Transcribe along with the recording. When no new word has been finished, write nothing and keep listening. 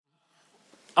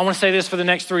I want to say this for the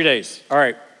next 3 days. All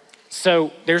right.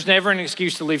 So there's never an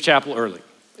excuse to leave chapel early.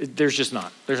 There's just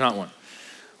not. There's not one.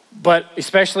 But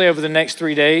especially over the next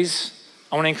 3 days,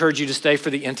 I want to encourage you to stay for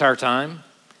the entire time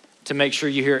to make sure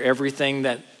you hear everything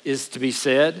that is to be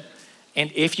said.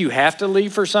 And if you have to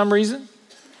leave for some reason,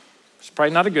 it's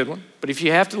probably not a good one, but if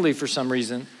you have to leave for some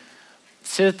reason,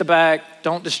 sit at the back,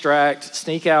 don't distract,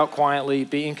 sneak out quietly,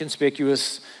 be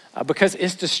inconspicuous, because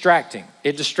it's distracting.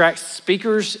 It distracts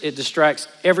speakers, it distracts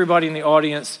everybody in the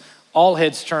audience, all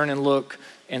heads turn and look.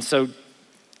 And so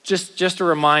just a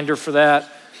reminder for that.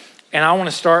 And I want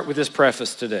to start with this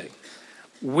preface today.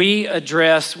 We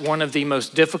address one of the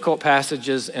most difficult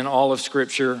passages in all of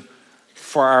Scripture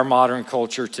for our modern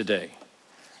culture today.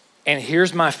 And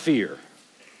here's my fear.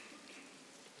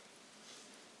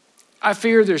 I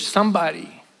fear there's somebody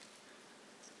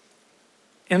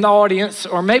in the audience,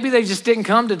 or maybe they just didn't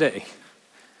come today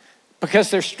because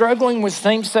they're struggling with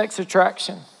same-sex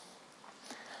attraction.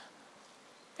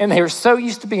 And they're so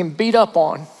used to being beat up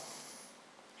on,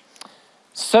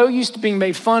 so used to being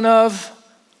made fun of,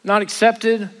 not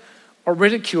accepted, or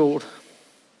ridiculed,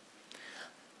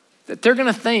 that they're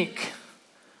gonna think,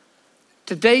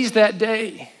 today's that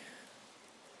day.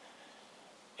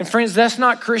 And friends, that's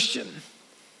not Christian.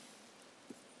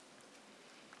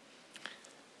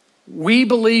 We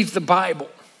believe the Bible.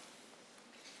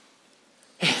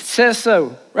 It says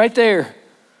so, right there.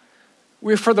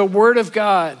 We're for the Word of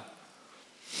God.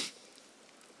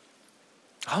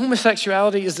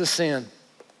 Homosexuality is a sin.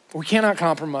 We cannot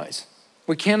compromise.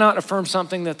 We cannot affirm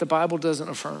something that the Bible doesn't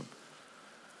affirm.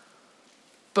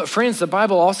 But friends, the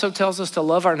Bible also tells us to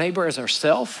love our neighbor as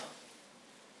ourselves.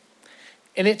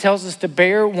 And it tells us to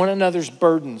bear one another's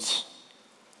burdens.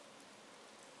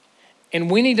 And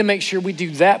we need to make sure we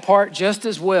do that part just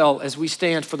as well as we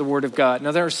stand for the Word of God.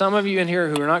 Now, there are some of you in here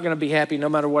who are not going to be happy no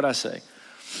matter what I say.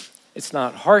 It's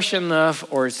not harsh enough,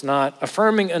 or it's not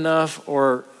affirming enough,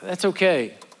 or that's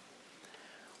okay.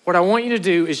 What I want you to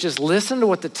do is just listen to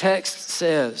what the text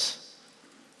says.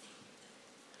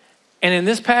 And in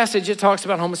this passage, it talks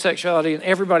about homosexuality, and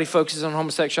everybody focuses on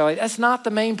homosexuality. That's not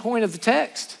the main point of the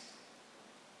text.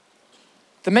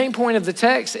 The main point of the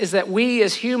text is that we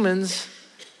as humans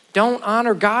don't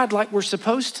honor God like we're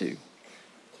supposed to.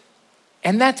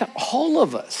 And that's all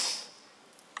of us.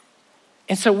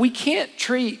 And so we can't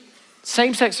treat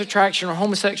same-sex attraction or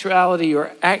homosexuality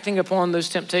or acting upon those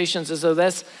temptations as though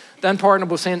that's the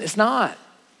unpardonable sin. It's not.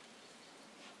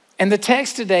 And the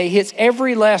text today hits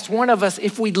every last one of us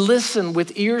if we listen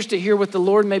with ears to hear what the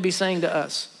Lord may be saying to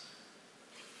us.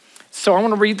 So I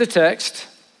want to read the text.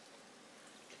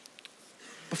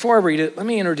 Before I read it, let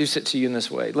me introduce it to you in this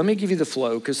way. Let me give you the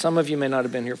flow, because some of you may not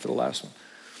have been here for the last one.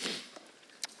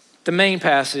 The main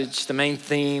passage, the main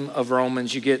theme of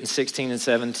Romans, you get in 16 and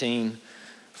 17.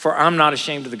 For I'm not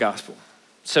ashamed of the gospel.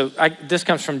 So this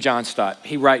comes from John Stott.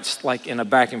 He writes like in a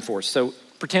back and forth. So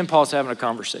pretend Paul's having a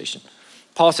conversation.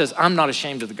 Paul says, I'm not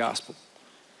ashamed of the gospel.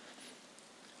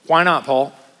 Why not,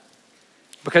 Paul?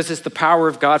 Because it's the power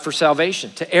of God for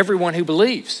salvation to everyone who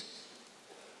believes.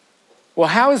 Well,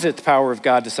 how is it the power of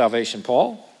God to salvation,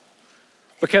 Paul?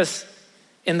 Because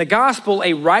in the gospel,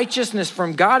 a righteousness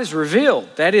from God is revealed.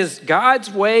 That is God's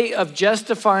way of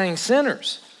justifying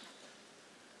sinners.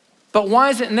 But why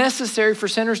is it necessary for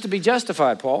sinners to be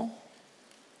justified, Paul?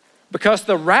 Because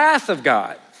the wrath of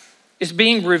God is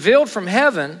being revealed from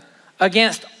heaven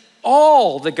against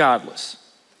all the godless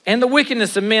and the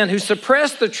wickedness of men who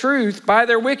suppress the truth by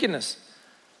their wickedness.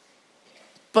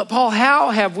 But Paul, how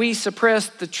have we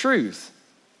suppressed the truth?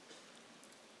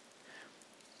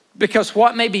 Because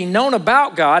what may be known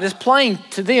about God is plain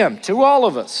to them, to all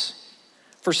of us.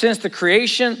 For since the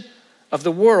creation of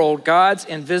the world, God's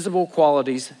invisible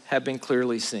qualities have been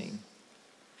clearly seen.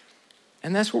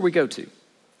 And that's where we go to.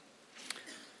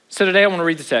 So today I want to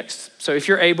read the text. So if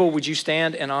you're able, would you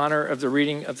stand in honor of the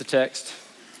reading of the text?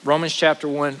 Romans chapter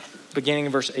 1, beginning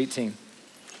in verse 18.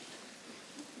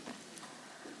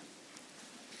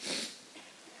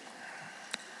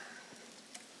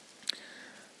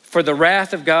 For the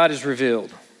wrath of God is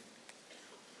revealed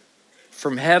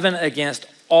from heaven against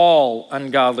all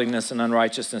ungodliness and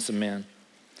unrighteousness of men,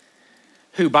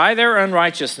 who by their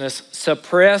unrighteousness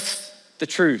suppress the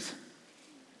truth.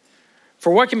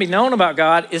 For what can be known about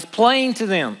God is plain to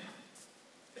them,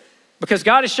 because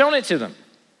God has shown it to them.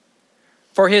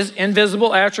 For his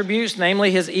invisible attributes,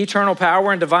 namely his eternal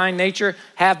power and divine nature,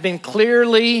 have been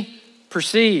clearly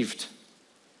perceived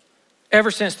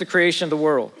ever since the creation of the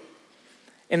world,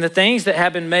 in the things that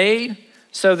have been made,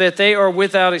 so that they are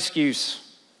without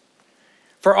excuse.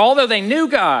 For although they knew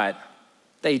God,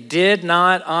 they did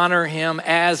not honor him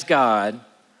as God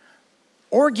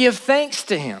or give thanks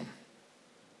to him.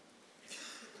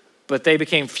 But they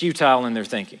became futile in their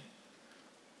thinking,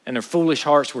 and their foolish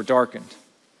hearts were darkened.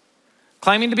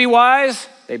 Claiming to be wise,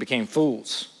 they became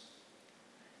fools.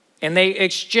 And they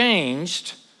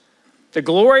exchanged the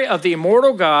glory of the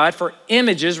immortal God for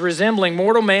images resembling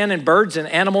mortal man and birds and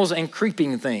animals and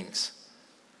creeping things.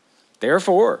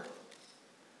 Therefore,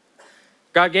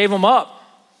 God gave them up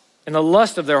in the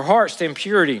lust of their hearts to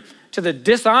impurity, to the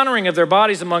dishonoring of their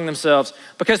bodies among themselves,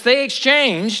 because they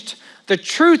exchanged the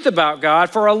truth about God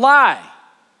for a lie.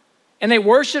 And they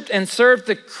worshiped and served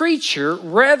the creature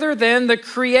rather than the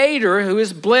Creator, who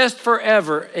is blessed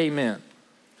forever. Amen.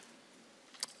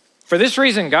 For this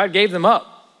reason, God gave them up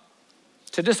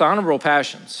to dishonorable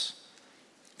passions.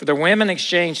 For their women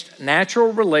exchanged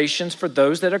natural relations for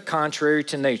those that are contrary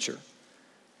to nature.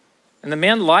 And the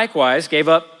men likewise gave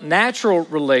up natural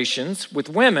relations with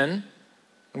women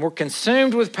and were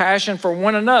consumed with passion for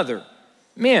one another,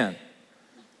 men,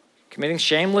 committing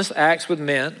shameless acts with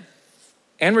men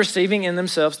and receiving in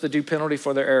themselves the due penalty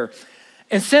for their error.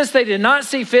 And since they did not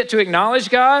see fit to acknowledge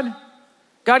God,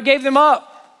 God gave them up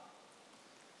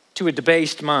to a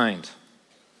debased mind,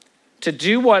 to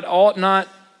do what ought not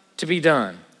to be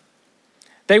done.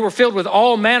 They were filled with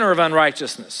all manner of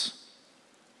unrighteousness.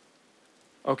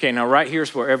 Okay, now right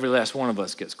here's where every last one of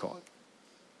us gets caught.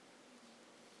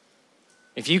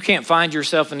 If you can't find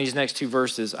yourself in these next two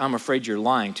verses, I'm afraid you're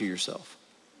lying to yourself.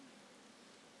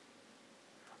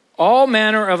 All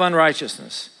manner of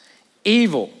unrighteousness,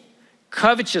 evil,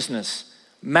 covetousness,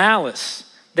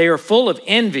 malice. They are full of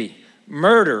envy,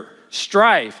 murder,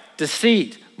 strife,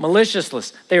 deceit,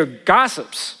 maliciousness. They are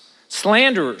gossips,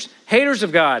 slanderers, haters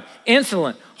of God,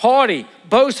 insolent, haughty,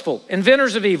 boastful,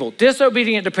 inventors of evil,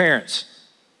 disobedient to parents.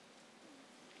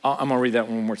 I'm going to read that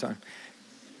one more time.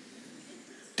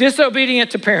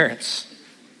 Disobedient to parents,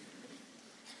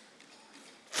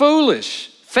 foolish,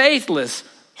 faithless,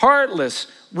 heartless,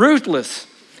 ruthless.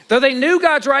 Though they knew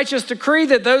God's righteous decree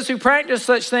that those who practice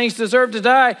such things deserve to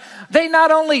die, they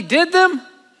not only did them,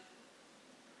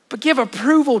 but give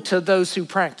approval to those who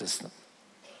practice them.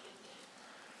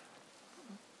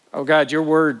 Oh God, your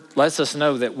word lets us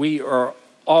know that we are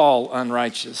all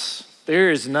unrighteous.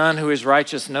 There is none who is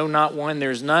righteous, no, not one.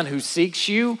 There is none who seeks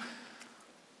you.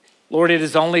 Lord, it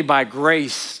is only by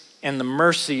grace and the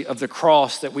mercy of the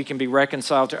cross that we can be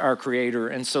reconciled to our Creator.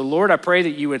 And so, Lord, I pray that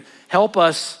you would help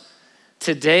us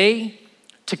today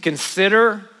to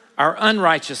consider our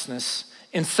unrighteousness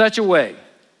in such a way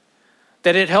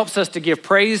that it helps us to give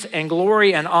praise and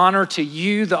glory and honor to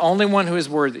you, the only one who is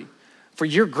worthy, for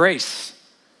your grace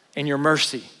and your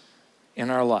mercy in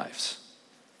our lives.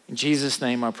 In Jesus'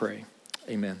 name I pray,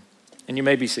 amen. And you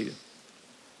may be seated.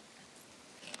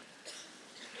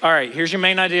 All right, here's your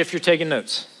main idea if you're taking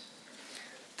notes.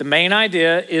 The main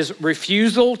idea is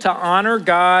refusal to honor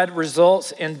God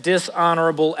results in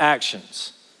dishonorable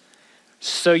actions.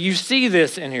 So you see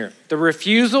this in here. The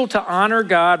refusal to honor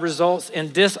God results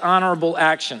in dishonorable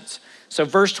actions. So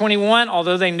verse 21,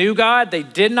 although they knew God, they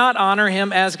did not honor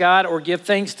him as God or give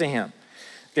thanks to him.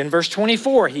 Then verse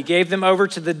 24, he gave them over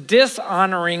to the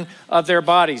dishonoring of their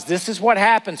bodies. This is what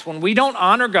happens when we don't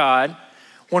honor God,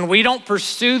 when we don't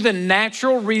pursue the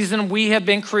natural reason we have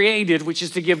been created, which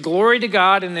is to give glory to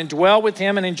God and then dwell with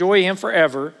him and enjoy him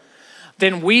forever.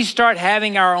 Then we start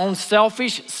having our own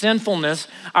selfish sinfulness,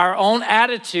 our own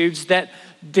attitudes that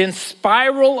then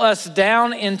spiral us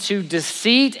down into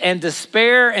deceit and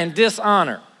despair and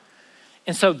dishonor.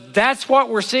 And so that's what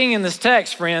we're seeing in this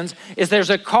text, friends, is there's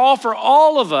a call for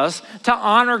all of us to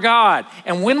honor God.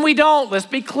 And when we don't, let's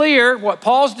be clear, what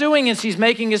Paul's doing is he's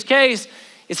making his case,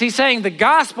 is he's saying the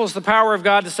gospel is the power of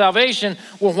God to salvation.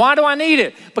 Well, why do I need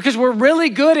it? Because we're really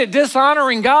good at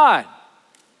dishonoring God.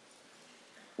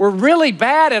 We're really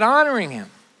bad at honoring him.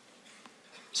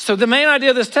 So the main idea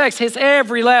of this text hits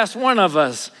every last one of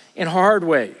us in hard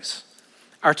ways.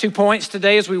 Our 2 points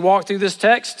today as we walk through this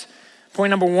text.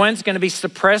 Point number 1 is going to be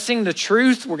suppressing the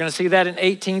truth. We're going to see that in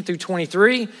 18 through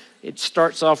 23. It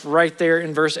starts off right there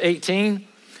in verse 18.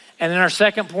 And then our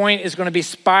second point is going to be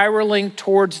spiraling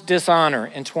towards dishonor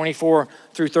in 24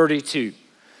 through 32.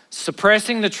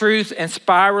 Suppressing the truth and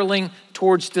spiraling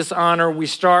towards dishonor. We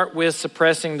start with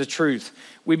suppressing the truth.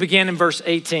 We begin in verse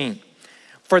 18.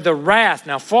 For the wrath,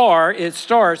 now for, it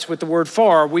starts with the word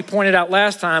for. We pointed out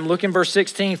last time, look in verse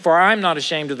 16, for I'm not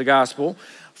ashamed of the gospel.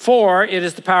 For it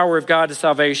is the power of God to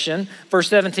salvation. Verse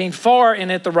 17, for in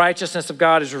it the righteousness of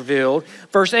God is revealed.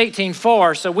 Verse 18,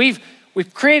 for. So we've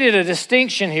created a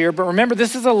distinction here, but remember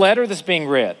this is a letter that's being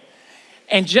read.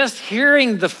 And just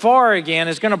hearing the for again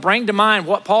is going to bring to mind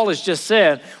what Paul has just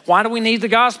said. Why do we need the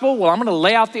gospel? Well, I'm going to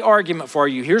lay out the argument for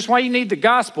you. Here's why you need the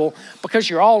gospel, because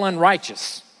you're all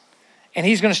unrighteous. And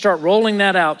he's going to start rolling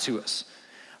that out to us.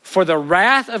 For the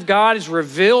wrath of God is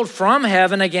revealed from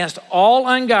heaven against all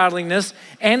ungodliness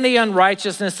and the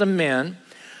unrighteousness of men,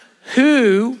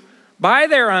 who by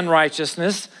their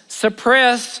unrighteousness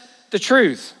suppress the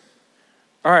truth.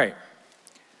 All right.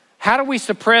 How do we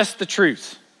suppress the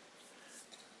truth?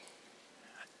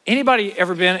 Anybody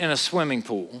ever been in a swimming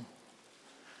pool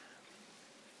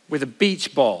with a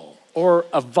beach ball or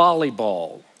a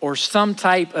volleyball or some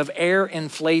type of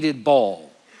air-inflated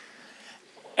ball,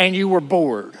 and you were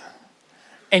bored,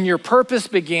 and your purpose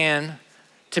began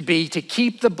to be to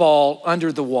keep the ball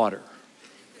under the water?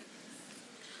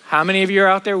 How many of you are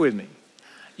out there with me?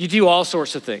 You do all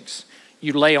sorts of things.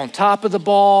 You lay on top of the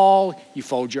ball, you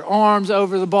fold your arms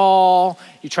over the ball,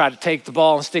 you try to take the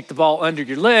ball and stick the ball under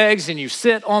your legs, and you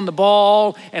sit on the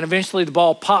ball, and eventually the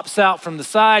ball pops out from the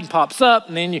side, pops up,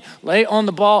 and then you lay on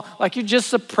the ball like you're just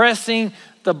suppressing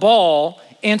the ball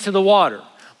into the water.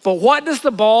 But what does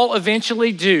the ball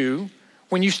eventually do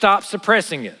when you stop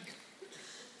suppressing it?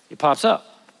 It pops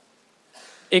up.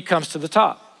 It comes to the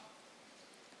top.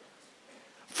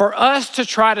 For us to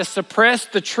try to suppress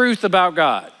the truth about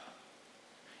God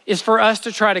is for us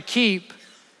to try to keep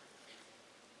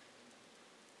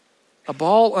a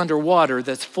ball underwater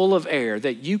that's full of air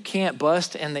that you can't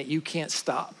bust and that you can't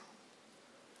stop.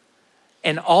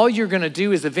 And all you're going to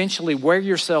do is eventually wear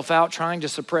yourself out trying to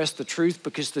suppress the truth,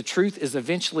 because the truth is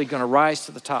eventually going to rise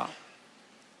to the top.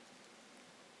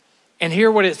 And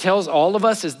here what it tells all of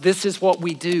us is this is what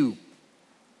we do.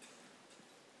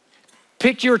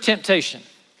 Pick your temptation.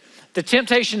 The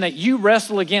temptation that you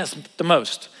wrestle against the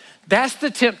most. That's the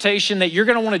temptation that you're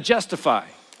going to want to justify.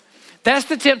 That's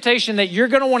the temptation that you're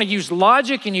going to want to use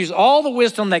logic and use all the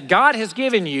wisdom that God has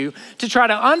given you to try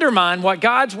to undermine what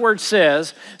God's word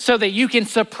says, so that you can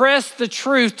suppress the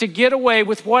truth to get away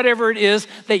with whatever it is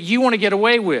that you want to get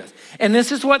away with. And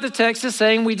this is what the text is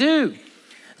saying we do.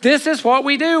 This is what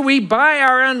we do. We, by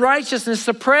our unrighteousness,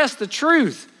 suppress the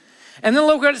truth. And then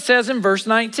look what it says in verse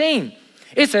 19.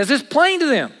 It says it's plain to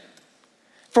them.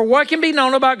 For what can be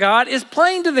known about God is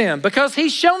plain to them, because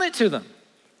he's shown it to them.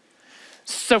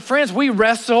 So friends, we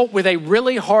wrestle with a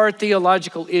really hard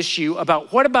theological issue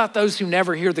about what about those who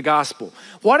never hear the gospel?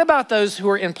 What about those who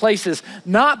are in places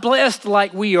not blessed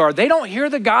like we are? They don't hear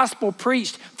the gospel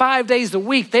preached 5 days a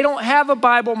week. They don't have a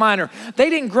Bible minor. They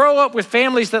didn't grow up with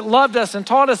families that loved us and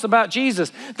taught us about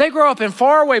Jesus. They grow up in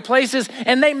faraway places,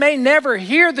 and they may never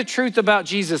hear the truth about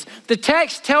Jesus. The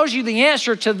text tells you the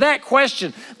answer to that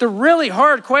question. The really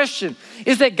hard question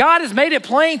is that God has made it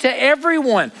plain to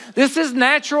everyone. This is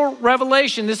natural revelation.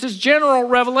 This is general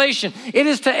revelation. It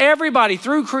is to everybody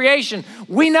through creation.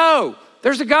 We know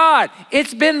there's a God.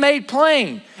 It's been made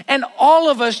plain. And all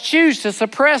of us choose to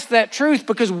suppress that truth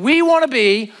because we want to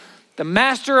be the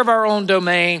master of our own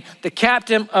domain, the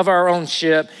captain of our own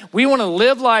ship. We want to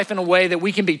live life in a way that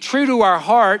we can be true to our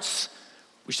hearts,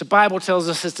 which the Bible tells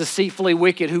us is deceitfully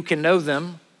wicked. Who can know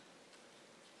them?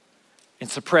 And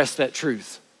suppress that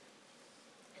truth.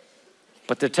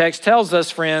 But the text tells us,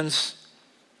 friends,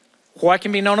 what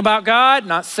can be known about God?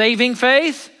 Not saving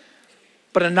faith,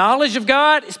 but a knowledge of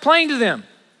God is plain to them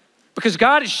because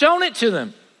God has shown it to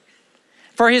them.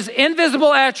 For his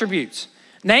invisible attributes,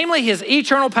 namely his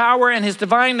eternal power and his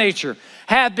divine nature,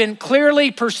 have been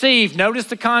clearly perceived. Notice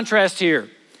the contrast here.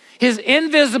 His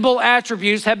invisible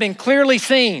attributes have been clearly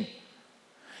seen.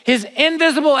 His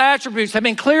invisible attributes have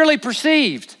been clearly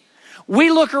perceived.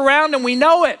 We look around and we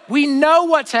know it. We know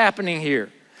what's happening here.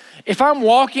 If I'm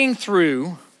walking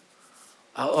through,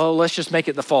 let's just make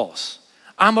it the falls.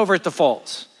 I'm over at the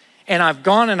falls and I've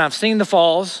gone and I've seen the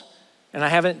falls and I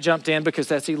haven't jumped in because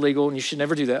that's illegal and you should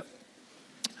never do that.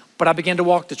 But I begin to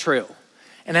walk the trail.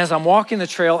 And as I'm walking the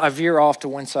trail, I veer off to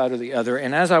one side or the other.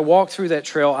 And as I walk through that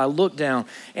trail, I look down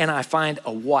and I find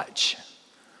a watch.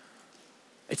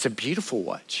 It's a beautiful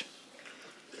watch.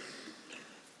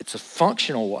 It's a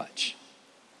functional watch.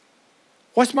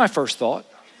 What's my first thought?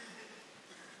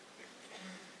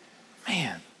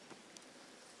 Man,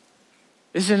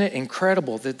 isn't it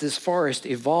incredible that this forest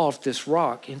evolved this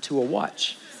rock into a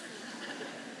watch?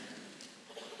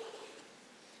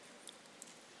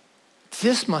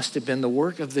 This must have been the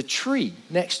work of the tree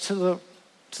next to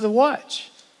the watch.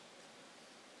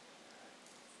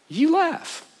 You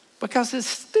laugh because it's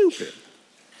stupid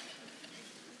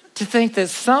to think that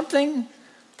something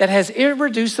that has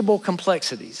irreducible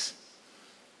complexities,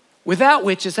 without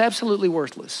which it's absolutely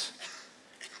worthless,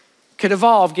 could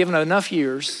evolve given enough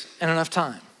years and enough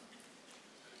time.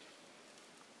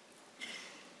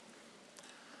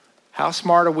 How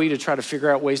smart are we to try to figure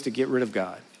out ways to get rid of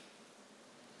God?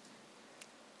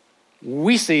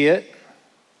 We see it.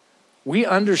 We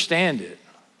understand it.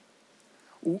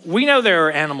 We know there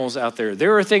are animals out there.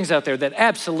 There are things out there that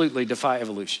absolutely defy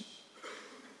evolution.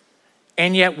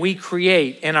 And yet we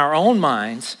create in our own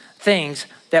minds things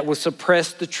that will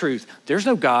suppress the truth. There's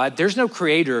no God, there's no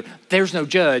creator, there's no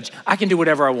judge. I can do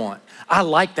whatever I want. I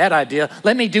like that idea.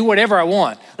 Let me do whatever I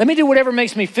want. Let me do whatever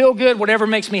makes me feel good, whatever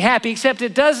makes me happy, except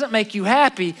it doesn't make you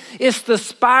happy. It's the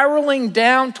spiraling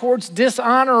down towards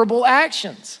dishonorable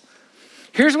actions.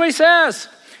 Here's what he says.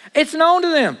 It's known to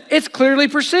them. It's clearly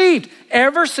perceived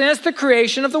ever since the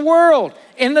creation of the world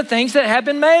in the things that have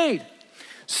been made.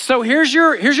 So here's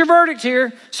your verdict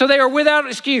here. So they are without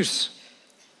excuse.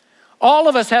 All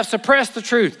of us have suppressed the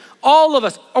truth. All of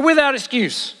us are without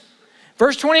excuse.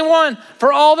 Verse 21,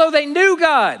 for although they knew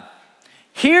God,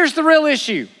 here's the real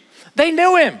issue. They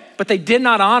knew him, but they did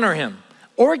not honor him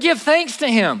or give thanks to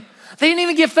him. They didn't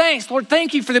even give thanks. Lord,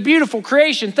 thank you for the beautiful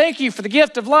creation. Thank you for the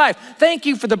gift of life. Thank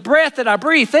you for the breath that I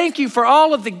breathe. Thank you for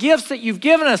all of the gifts that you've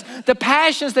given us, the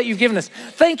passions that you've given us.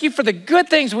 Thank you for the good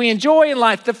things we enjoy in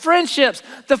life, the friendships,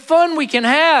 the fun we can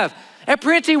have at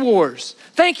Printy Wars.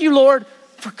 Thank you, Lord,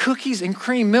 for cookies and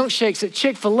cream milkshakes at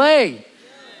Chick-fil-A.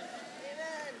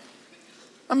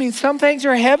 I mean, some things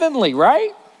are heavenly,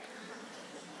 right?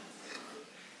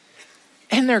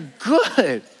 And they're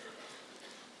good.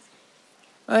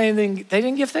 They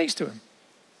didn't give thanks to him.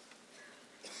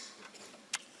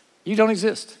 You don't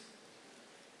exist.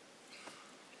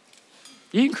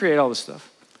 You can create all this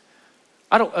stuff.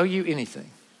 I don't owe you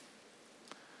anything.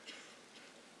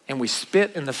 And we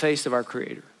spit in the face of our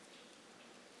Creator,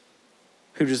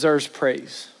 who deserves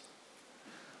praise,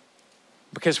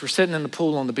 because we're sitting in the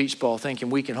pool on the beach ball thinking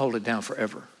we can hold it down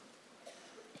forever.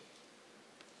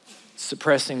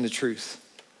 Suppressing the truth.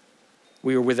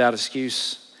 We were without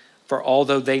excuse. For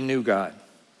although they knew God,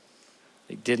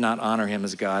 they did not honor him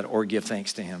as God or give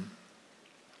thanks to him.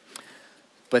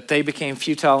 But they became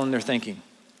futile in their thinking.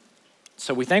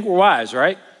 So we think we're wise,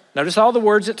 right? Notice all the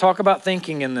words that talk about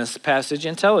thinking in this passage,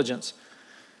 intelligence.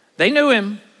 They knew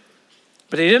him,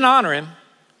 but they didn't honor him.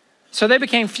 So they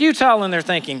became futile in their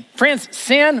thinking. Friends,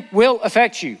 sin will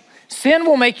affect you. Sin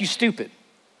will make you stupid.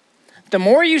 The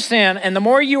more you sin and the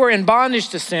more you are in bondage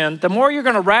to sin, the more you're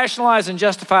going to rationalize and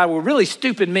justify what really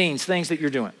stupid means things that you're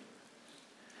doing.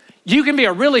 You can be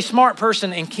a really smart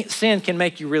person and sin can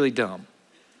make you really dumb.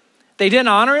 They didn't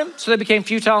honor him, so they became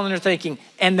futile in their thinking,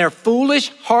 and their foolish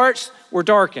hearts were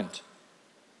darkened.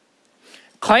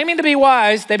 Claiming to be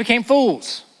wise, they became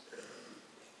fools.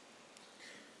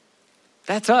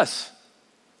 That's us.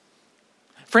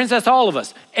 Friends, that's all of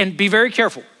us. And be very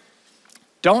careful.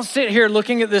 Don't sit here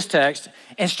looking at this text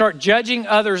and start judging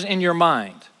others in your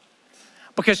mind,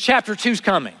 because chapter 2 is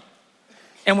coming.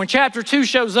 And when chapter 2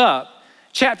 shows up,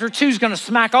 chapter 2 is going to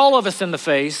smack all of us in the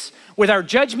face with our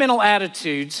judgmental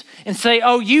attitudes and say,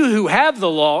 oh, you who have the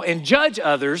law and judge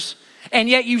others, and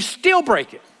yet you still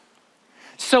break it.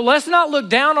 So let's not look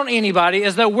down on anybody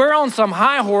as though we're on some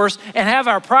high horse and have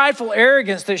our prideful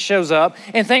arrogance that shows up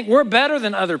and think we're better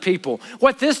than other people.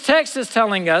 What this text is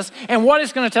telling us, and what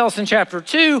it's going to tell us in chapter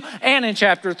 2 and in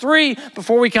chapter 3,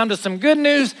 before we come to some good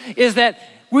news, is that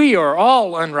we are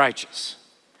all unrighteous.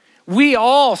 We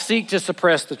all seek to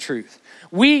suppress the truth.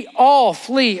 We all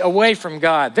flee away from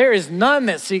God. There is none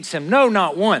that seeks him, no,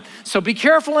 not one. So be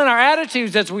careful in our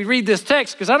attitudes as we read this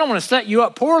text, because I don't want to set you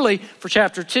up poorly for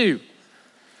chapter 2.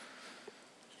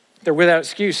 They're without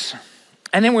excuse.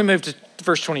 And then we move to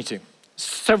verse 22.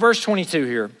 So verse 22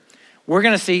 here, we're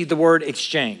going to see the word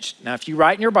exchanged. Now, if you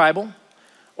write in your Bible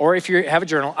or if you have a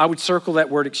journal, I would circle that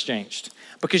word exchanged,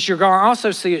 because you're going to also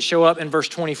see it show up in verse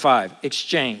 25,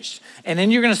 exchanged. And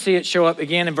then you're going to see it show up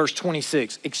again in verse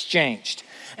 26, exchanged.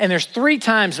 And there's 3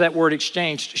 times that word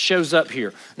exchanged shows up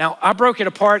here. Now, I broke it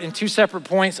apart in 2 separate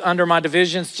points under my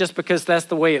divisions just because that's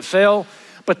the way it fell.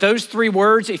 But those 3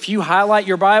 words, if you highlight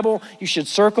your Bible, you should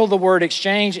circle the word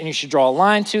exchange and you should draw a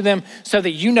line to them so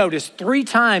that you notice 3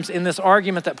 times in this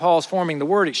argument that Paul's forming, the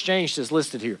word exchanged is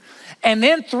listed here. And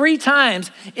then 3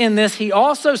 times in this, he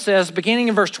also says, beginning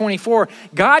in verse 24,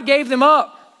 God gave them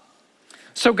up.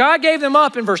 So God gave them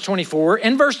up in verse 24.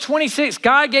 In verse 26,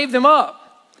 God gave them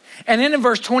up. And then in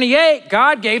verse 28,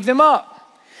 God gave them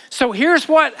up. So here's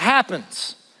what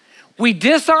happens. We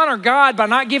dishonor God by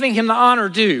not giving him the honor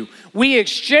due. We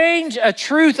exchange a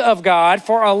truth of God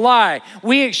for a lie.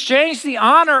 We exchange the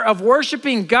honor of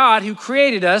worshiping God who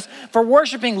created us for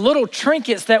worshiping little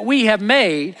trinkets that we have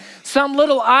made, some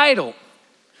little idol.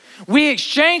 We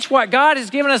exchange what God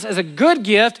has given us as a good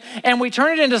gift and we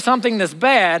turn it into something that's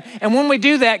bad. And when we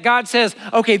do that, God says,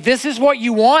 okay, this is what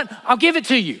you want. I'll give it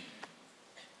to you.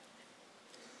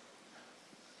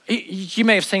 You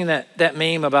may have seen that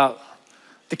meme about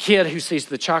the kid who sees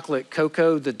the chocolate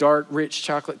cocoa, the dark, rich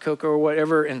chocolate cocoa or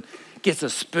whatever, and gets a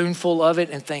spoonful of it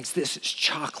and thinks, this is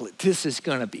chocolate. This is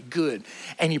going to be good.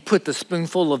 And you put the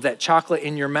spoonful of that chocolate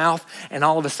in your mouth, and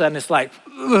all of a sudden it's like,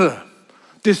 ugh,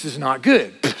 this is not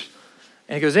good.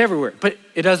 And it goes everywhere, but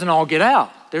it doesn't all get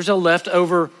out. There's a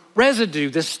leftover residue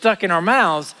that's stuck in our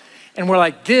mouths, and we're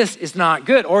like, this is not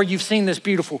good. Or you've seen this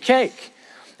beautiful cake,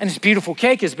 and this beautiful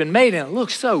cake has been made, and it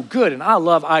looks so good, and I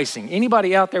love icing.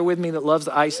 Anybody out there with me that loves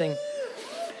icing?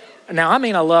 Now, I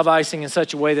mean, I love icing in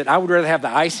such a way that I would rather have the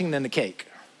icing than the cake.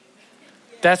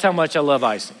 That's how much I love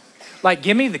icing. Like,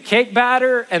 give me the cake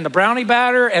batter and the brownie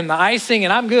batter and the icing,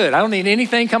 and I'm good. I don't need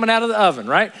anything coming out of the oven,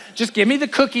 right? Just give me the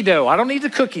cookie dough. I don't need the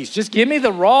cookies. Just give me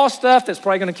the raw stuff that's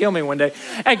probably gonna kill me one day.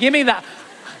 And give me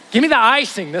the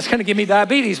icing that's gonna give me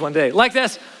diabetes one day. Like,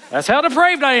 that's how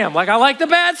depraved I am. Like, I like the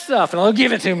bad stuff, and they'll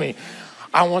give it to me.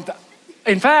 I want the,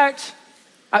 in fact,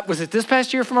 was it this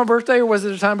past year for my birthday, or was it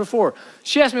the time before?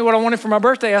 She asked me what I wanted for my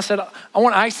birthday. I said, I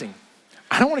want icing.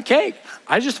 I don't want a cake.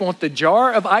 I just want the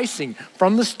jar of icing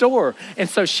from the store. And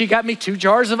so she got me 2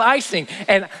 jars of icing.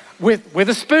 And with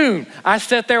a spoon, I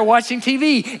sat there watching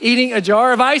TV, eating a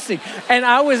jar of icing. And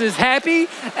I was as happy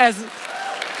as, it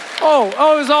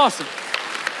was awesome.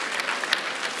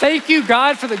 Thank you,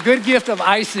 God, for the good gift of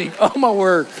icing. Oh, my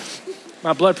word.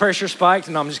 My blood pressure spiked.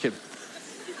 No, I'm just kidding.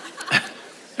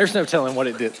 There's no telling what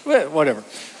it did. Whatever.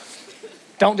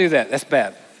 Don't do that. That's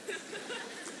bad.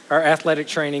 Our athletic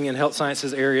training and health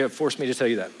sciences area forced me to tell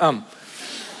you that. I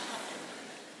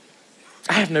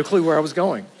have no clue where I was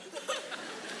going.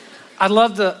 I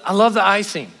love the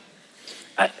icing.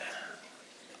 I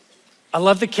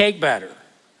love the cake batter.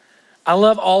 I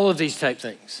love all of these type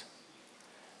things.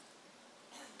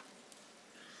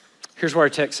 Here's what our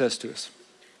text says to us.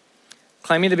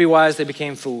 Claiming to be wise, they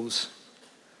became fools.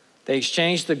 They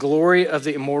exchanged the glory of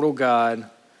the immortal God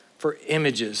for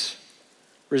images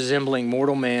resembling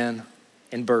mortal man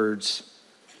and birds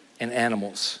and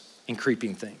animals and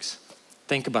creeping things.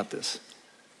 Think about this.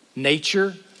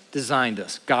 Nature designed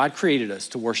us. God created us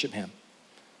to worship him.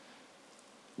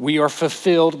 We are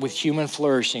fulfilled with human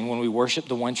flourishing when we worship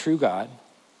the one true God.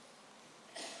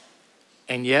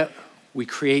 And yet we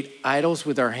create idols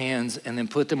with our hands and then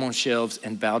put them on shelves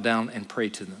and bow down and pray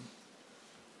to them.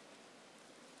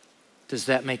 Does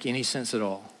that make any sense at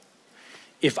all?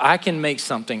 If I can make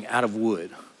something out of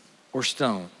wood or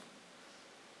stone,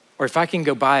 or if I can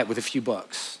go buy it with a few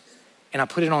bucks and I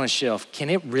put it on a shelf, can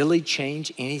it really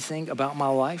change anything about my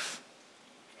life?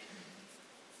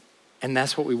 And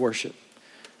that's what we worship.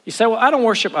 You say, well, I don't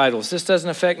worship idols. This doesn't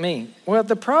affect me. Well,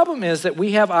 the problem is that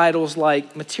we have idols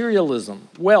like materialism,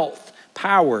 wealth,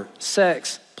 power,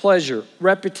 sex, pleasure,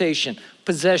 reputation,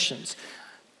 possessions.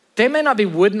 They may not be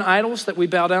wooden idols that we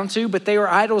bow down to, but they are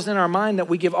idols in our mind that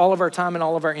we give all of our time and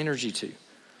all of our energy to.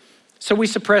 So we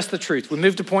suppress the truth. We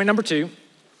move to point number 2,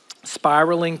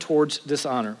 spiraling towards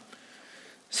dishonor.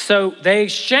 So they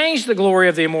exchanged the glory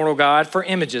of the immortal God for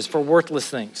images, for worthless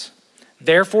things.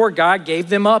 Therefore, God gave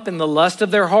them up in the lust of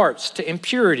their hearts to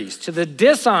impurities, to the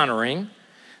dishonoring.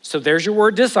 So there's your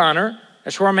word dishonor.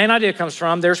 That's where our main idea comes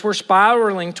from. There's where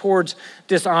spiraling towards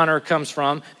dishonor comes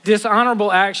from.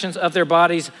 Dishonorable actions of their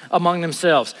bodies among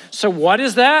themselves. So what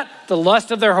is that? The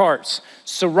lust of their hearts.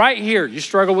 So right here, you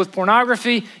struggle with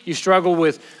pornography, you struggle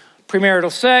with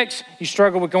premarital sex, you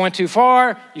struggle with going too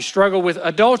far, you struggle with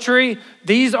adultery.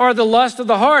 These are the lust of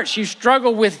the hearts. You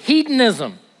struggle with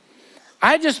hedonism.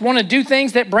 I just want to do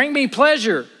things that bring me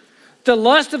pleasure. The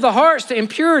lust of the hearts to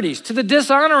impurities, to the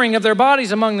dishonoring of their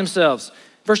bodies among themselves.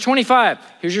 Verse 25,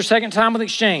 here's your second time with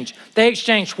exchange. They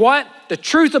exchanged what? The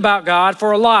truth about God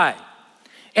for a lie.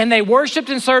 And they worshiped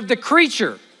and served the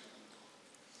creature.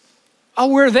 Oh,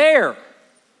 we're there.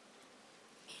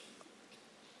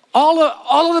 All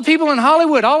of the people in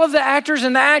Hollywood, all of the actors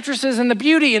and the actresses and the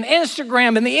beauty and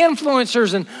Instagram and the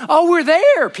influencers, and we're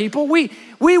there, people. We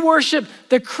worship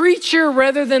the creature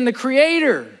rather than the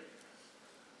creator.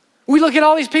 We look at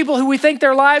all these people who we think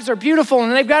their lives are beautiful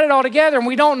and they've got it all together, and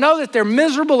we don't know that they're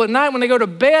miserable at night when they go to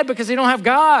bed because they don't have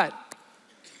God.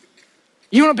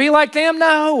 You want to be like them?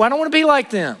 No, I don't want to be like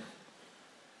them.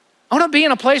 I want to be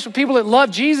in a place with people that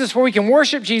love Jesus, where we can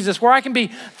worship Jesus, where I can be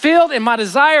filled in my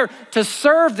desire to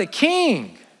serve the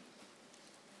King.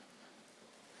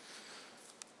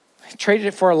 They traded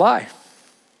it for a lie.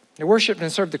 They worshiped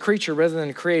and served the creature rather than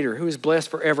the creator, who is blessed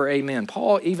forever, amen.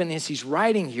 Paul, even as he's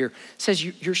writing here, says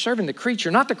you're serving the creature,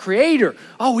 not the creator.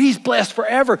 Oh, he's blessed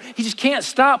forever. He just can't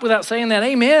stop without saying that,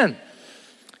 amen.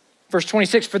 Verse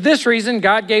 26, for this reason,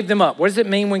 God gave them up. What does it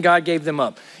mean when God gave them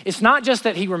up? It's not just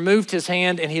that he removed his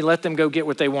hand and he let them go get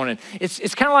what they wanted.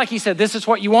 It's kind of like he said, this is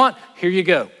what you want, here you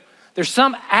go. There's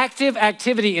some active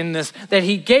activity in this that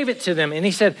he gave it to them and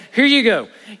he said, here you go.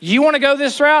 You want to go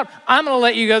this route? I'm going to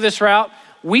let you go this route.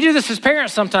 We do this as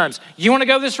parents sometimes. You want to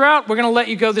go this route? We're going to let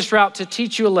you go this route to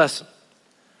teach you a lesson.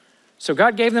 So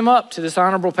God gave them up to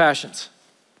dishonorable passions.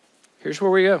 Here's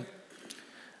where we go.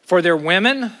 For their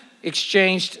women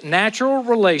exchanged natural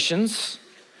relations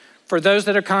for those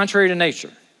that are contrary to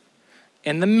nature.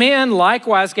 And the men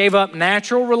likewise gave up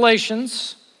natural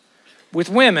relations with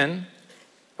women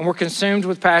and were consumed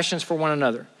with passions for one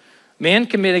another. Men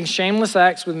committing shameless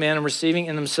acts with men and receiving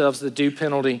in themselves the due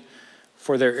penalty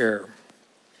for their error.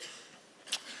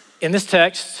 In this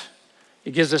text,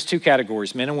 it gives us two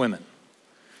categories, men and women.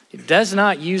 It does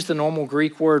not use the normal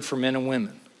Greek word for men and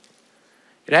women.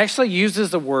 It actually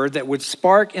uses a word that would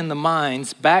spark in the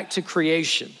minds back to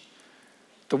creation.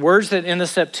 The words that in the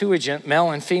Septuagint, male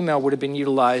and female, would have been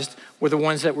utilized were the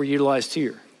ones that were utilized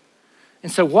here.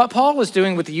 And so what Paul is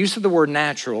doing with the use of the word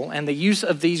natural and the use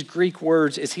of these Greek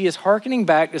words is he is hearkening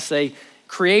back to say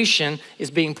creation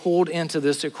is being pulled into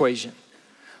this equation.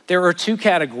 There are two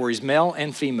categories, male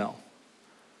and female.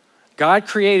 God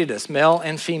created us, male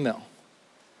and female.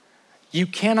 You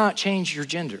cannot change your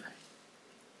gender.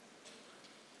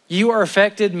 You are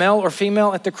affected, male or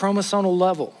female, at the chromosomal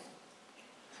level.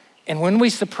 And when we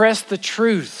suppress the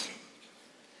truth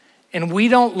and we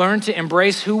don't learn to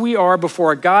embrace who we are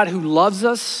before a God who loves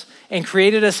us and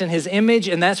created us in his image,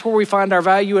 and that's where we find our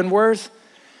value and worth,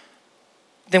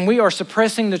 then we are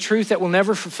suppressing the truth that will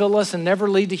never fulfill us and never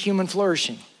lead to human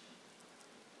flourishing.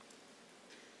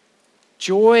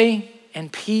 Joy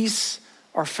and peace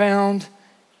are found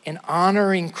in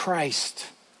honoring Christ,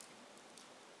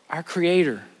 our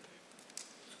Creator.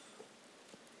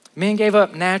 Men gave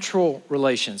up natural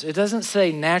relations. It doesn't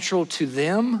say natural to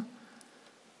them.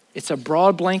 It's a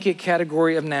broad blanket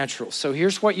category of natural. So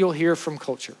here's what you'll hear from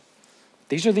culture.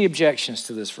 These are the objections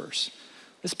to this verse.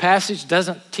 This passage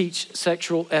doesn't teach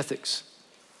sexual ethics.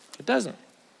 It doesn't.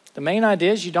 The main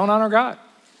idea is you don't honor God.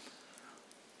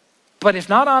 But if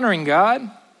not honoring God,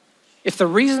 if the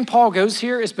reason Paul goes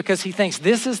here is because he thinks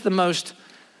this is the most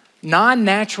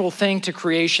non-natural thing to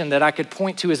creation that I could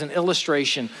point to as an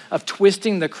illustration of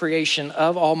twisting the creation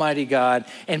of Almighty God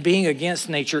and being against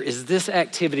nature is this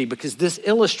activity, because this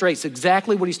illustrates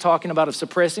exactly what he's talking about of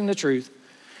suppressing the truth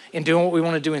and doing what we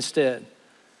want to do instead.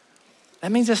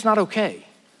 That means it's not okay.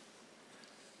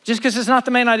 Just because it's not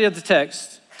the main idea of the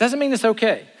text doesn't mean it's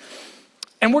okay.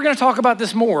 And we're going to talk about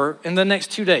this more in the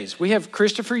next 2 days. We have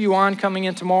Christopher Yuan coming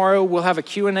in tomorrow. We'll have a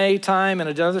Q&A time and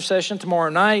another session tomorrow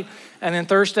night. And then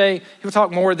Thursday, he'll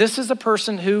talk more. This is a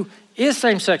person who is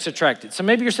same-sex attracted. So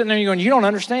maybe you're sitting there and you're going, you don't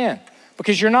understand,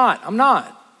 because you're not. I'm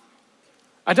not.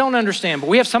 I don't understand. But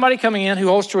we have somebody coming in who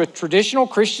holds to a traditional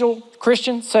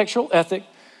Christian sexual ethic,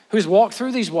 who's walked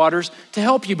through these waters to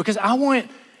help you, because I want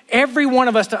every one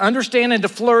of us to understand and to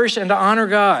flourish and to honor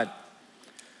God.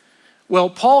 Well,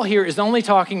 Paul here is only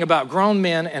talking about grown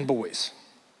men and boys.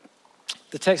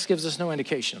 The text gives us no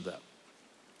indication of that.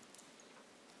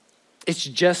 It's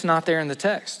just not there in the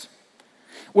text.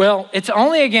 Well, it's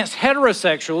only against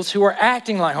heterosexuals who are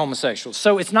acting like homosexuals.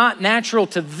 So it's not natural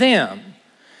to them.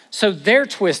 So they're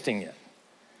twisting it.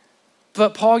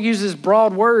 But Paul uses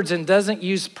broad words and doesn't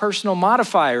use personal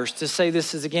modifiers to say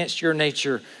this is against your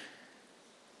nature.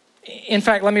 In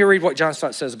fact, let me read what John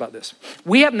Stott says about this.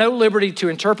 We have no liberty to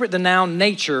interpret the noun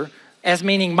nature as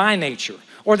meaning my nature,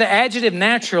 or the adjective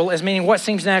natural as meaning what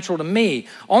seems natural to me.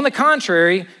 On the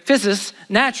contrary, physis,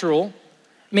 natural,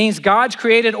 means God's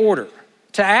created order.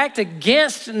 To act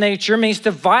against nature means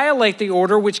to violate the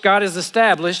order which God has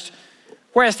established,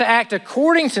 whereas to act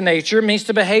according to nature means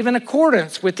to behave in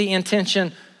accordance with the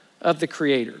intention of the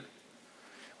Creator.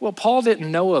 Well, Paul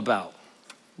didn't know about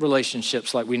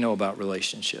relationships like we know about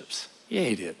relationships. Yeah,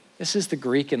 he did. This is the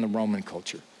Greek and the Roman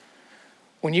culture.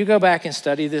 When you go back and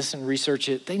study this and research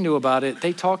it, they knew about it,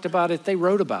 they talked about it, they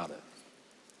wrote about it.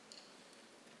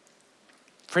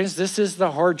 Friends, this is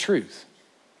the hard truth,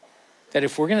 that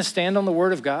if we're going to stand on the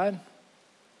Word of God,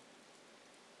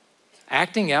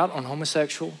 acting out on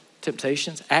homosexual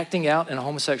temptations, acting out in a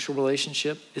homosexual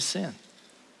relationship is sin.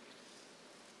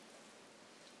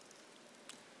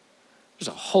 There's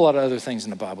a whole lot of other things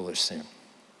in the Bible that are sin.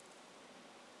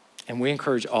 And we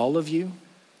encourage all of you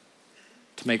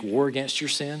to make war against your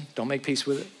sin. Don't make peace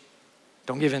with it.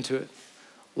 Don't give in to it.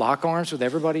 Lock arms with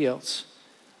everybody else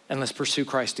and let's pursue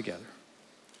Christ together.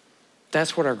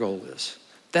 That's what our goal is.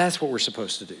 That's what we're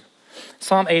supposed to do.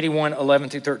 Psalm 81, 11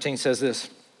 through 13 says this.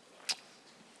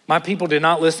 My people did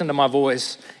not listen to my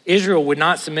voice. Israel would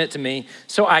not submit to me.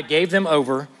 So I gave them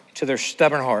over to their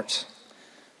stubborn hearts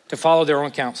to follow their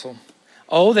own counsel.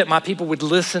 Oh, that my people would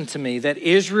listen to me, that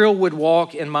Israel would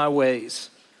walk in my ways.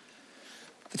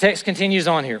 The text continues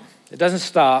on here. It doesn't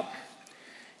stop.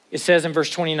 It says in verse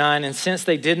 29, and since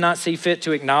they did not see fit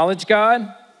to acknowledge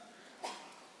God,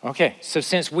 okay, so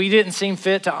since we didn't seem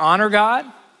fit to honor God,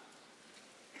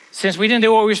 since we didn't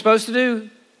do what we were supposed to do,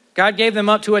 God gave them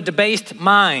up to a debased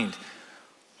mind.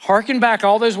 Hearken back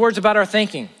all those words about our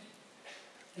thinking.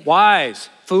 Wise,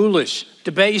 foolish,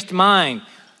 debased mind.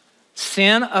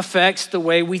 Sin affects the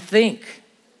way we think.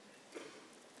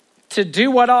 To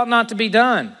do what ought not to be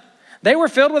done. They were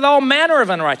filled with all manner of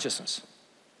unrighteousness.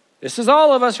 This is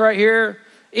all of us right here.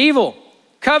 Evil,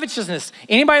 covetousness.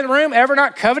 Anybody in the room ever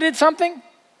not coveted something?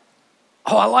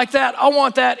 Oh, I like that. I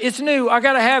want that. It's new. I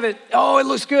got to have it. Oh, it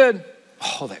looks good.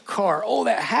 Oh, that car. Oh,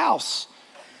 that house.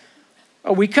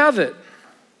 Oh, we covet.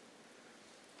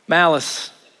 Malice.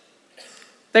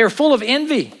 They are full of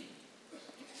envy.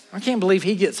 I can't believe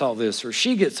he gets all this or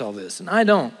she gets all this and I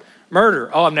don't.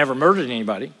 Murder. Oh, I've never murdered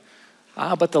anybody.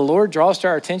 But the Lord draws to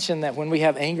our attention that when we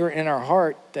have anger in our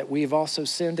heart, that we've also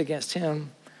sinned against him.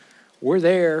 We're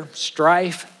there.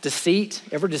 Strife, deceit.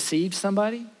 Ever deceived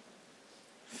somebody?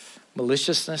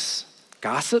 Maliciousness,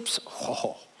 gossips.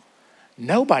 Oh,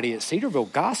 nobody at Cedarville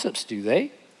gossips, do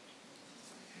they?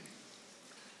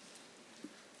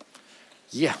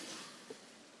 Yeah.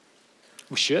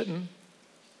 We shouldn't.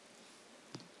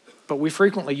 But we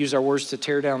frequently use our words to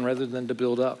tear down rather than to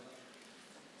build up.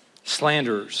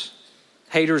 Slanderers,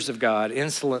 haters of God,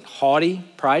 insolent, haughty,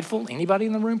 prideful. Anybody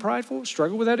in the room prideful?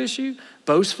 Struggle with that issue?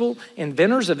 Boastful,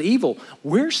 inventors of evil.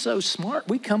 We're so smart,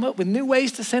 we come up with new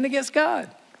ways to sin against God.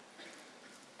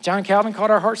 John Calvin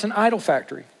called our hearts an idol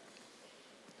factory.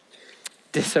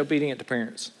 Disobedient to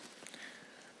parents.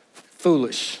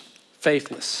 Foolish,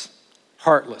 faithless,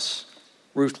 heartless,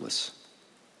 ruthless.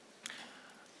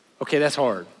 Okay, that's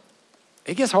hard.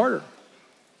 It gets harder.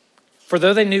 For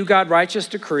though they knew God's righteous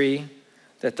decree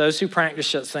that those who practice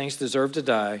such things deserve to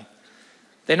die,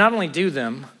 they not only do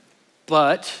them,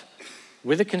 but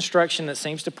with a construction that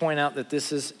seems to point out that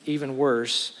this is even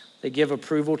worse, they give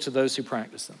approval to those who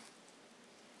practice them.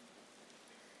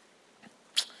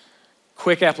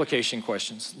 Quick application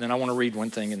questions. Then I want to read one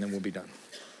thing and then we'll be done.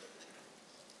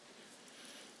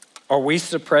 Are we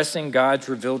suppressing God's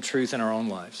revealed truth in our own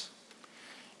lives?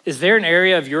 Is there an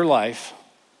area of your life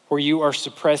where you are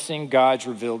suppressing God's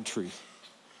revealed truth?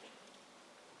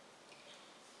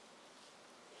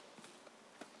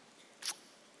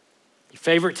 Your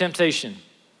favorite temptation,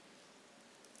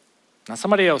 not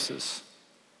somebody else's,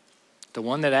 the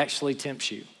one that actually tempts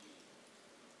you.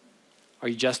 Are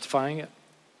you justifying it?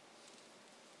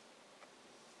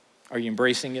 Are you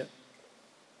embracing it?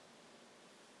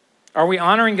 Are we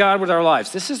honoring God with our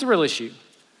lives? This is the real issue.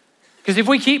 Because if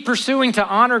we keep pursuing to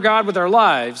honor God with our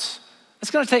lives,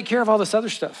 it's going to take care of all this other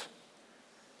stuff.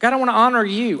 God, I want to honor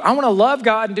you. I want to love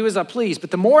God and do as I please.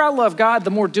 But the more I love God, the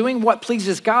more doing what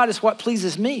pleases God is what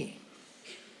pleases me.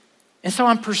 And so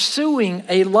I'm pursuing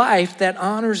a life that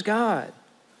honors God.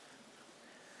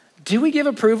 Do we give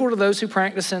approval to those who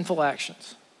practice sinful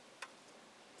actions?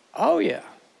 Oh, yeah.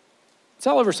 It's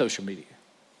all over social media.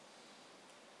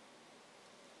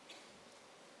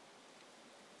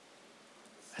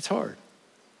 That's hard.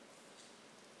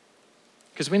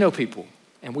 Because we know people,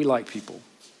 and we like people,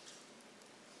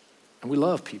 and we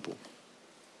love people.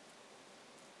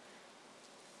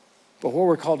 But what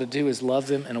we're called to do is love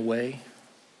them in a way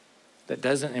that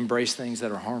doesn't embrace things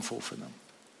that are harmful for them,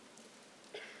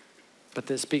 but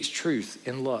that speaks truth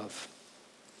in love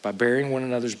by bearing one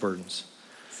another's burdens.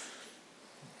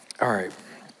 All right.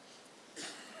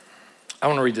 I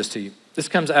want to read this to you. This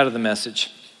comes out of the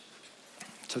Message.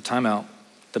 So time out.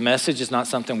 The Message is not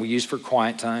something we use for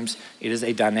quiet times. It is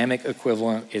a dynamic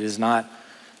equivalent. It is not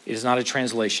a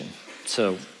translation.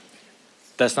 So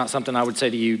that's not something I would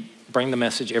say to you, bring the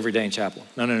Message every day in chapel.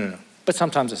 No. But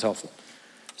sometimes it's helpful.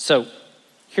 So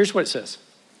here's what it says.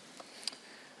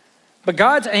 But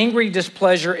God's angry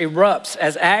displeasure erupts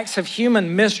as acts of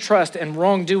human mistrust and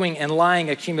wrongdoing and lying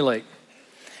accumulate.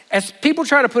 As people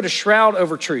try to put a shroud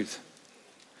over truth.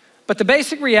 But the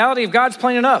basic reality of God's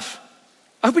plain enough.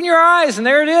 Open your eyes and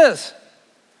there it is.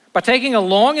 By taking a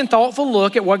long and thoughtful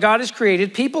look at what God has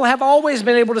created, people have always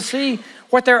been able to see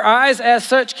what their eyes as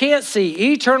such can't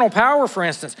see. Eternal power, for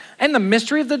instance, and the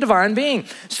mystery of the divine being.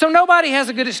 So nobody has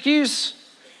a good excuse.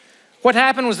 What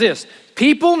happened was this.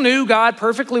 People knew God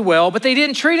perfectly well, but they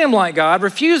didn't treat him like God,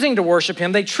 refusing to worship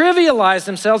him. They trivialized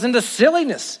themselves into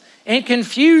silliness and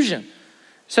confusion.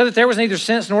 so that there was neither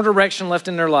sense nor direction left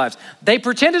in their lives. They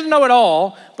pretended to know it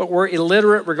all, but were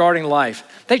illiterate regarding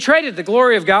life. They traded the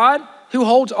glory of God, who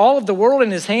holds all of the world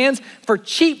in his hands, for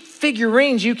cheap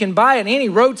figurines you can buy at any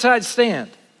roadside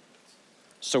stand.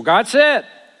 So God said,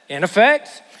 in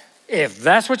effect, if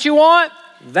that's what you want,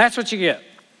 that's what you get.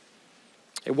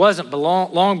 It wasn't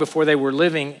long before they were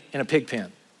living in a pig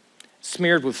pen,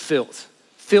 smeared with filth,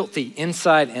 filthy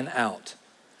inside and out.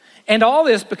 And all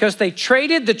this because they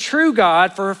traded the true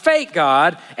God for a fake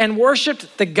God and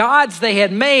worshiped the gods they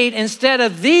had made instead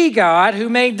of the God who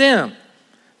made them.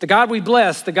 The God we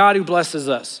bless, the God who blesses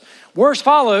us. Worse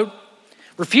followed,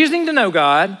 refusing to know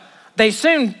God. They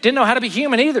soon didn't know how to be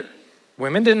human either.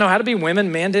 Women didn't know how to be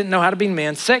women. Men didn't know how to be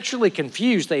men. Sexually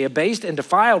confused, they abased and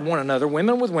defiled one another,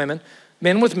 women with women,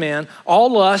 men with men, all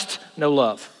lust, no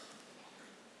love.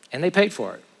 And they paid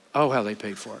for it. Oh, how they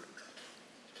paid for it.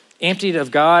 Emptied of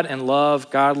God and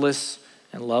love, godless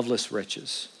and loveless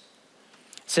riches.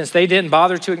 Since they didn't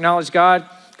bother to acknowledge God,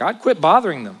 God quit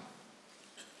bothering them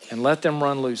and let them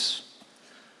run loose.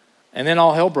 And then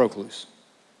all hell broke loose.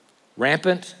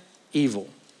 Rampant evil.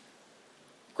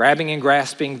 Grabbing and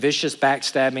grasping, vicious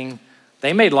backstabbing.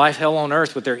 They made life hell on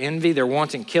earth with their envy, their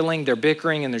wanton killing, their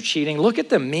bickering, and their cheating. Look at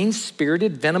the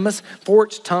mean-spirited, venomous,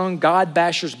 forked-tongued,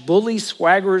 God-bashers, bullies,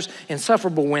 swaggerers,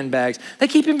 insufferable windbags. They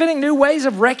keep inventing new ways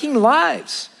of wrecking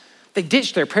lives. They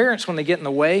ditch their parents when they get in the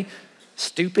way.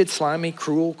 Stupid, slimy,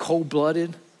 cruel,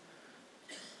 cold-blooded.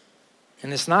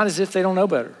 And it's not as if they don't know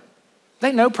better.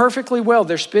 They know perfectly well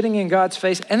they're spitting in God's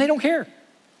face, and they don't care.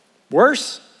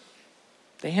 Worse,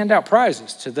 they hand out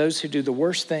prizes to those who do the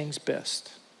worst things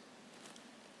best.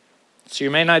 So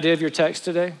your main idea of your text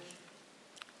today?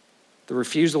 The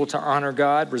refusal to honor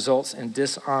God results in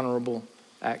dishonorable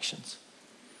actions.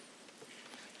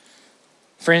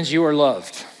 Friends, you are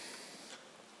loved.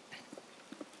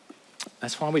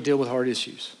 That's why we deal with hard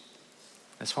issues.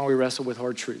 That's why we wrestle with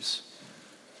hard truths.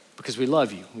 Because we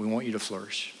love you. We want you to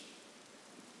flourish.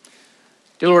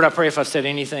 Dear Lord, I pray if I've said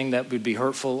anything that would be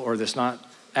hurtful or that's not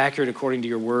accurate according to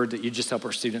your word, that you just help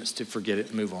our students to forget it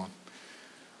and move on.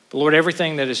 But Lord,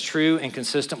 everything that is true and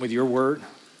consistent with your word,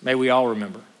 may we all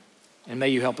remember. And may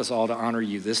you help us all to honor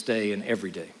you this day and every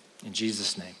day. In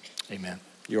Jesus' name, amen.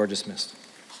 You are dismissed.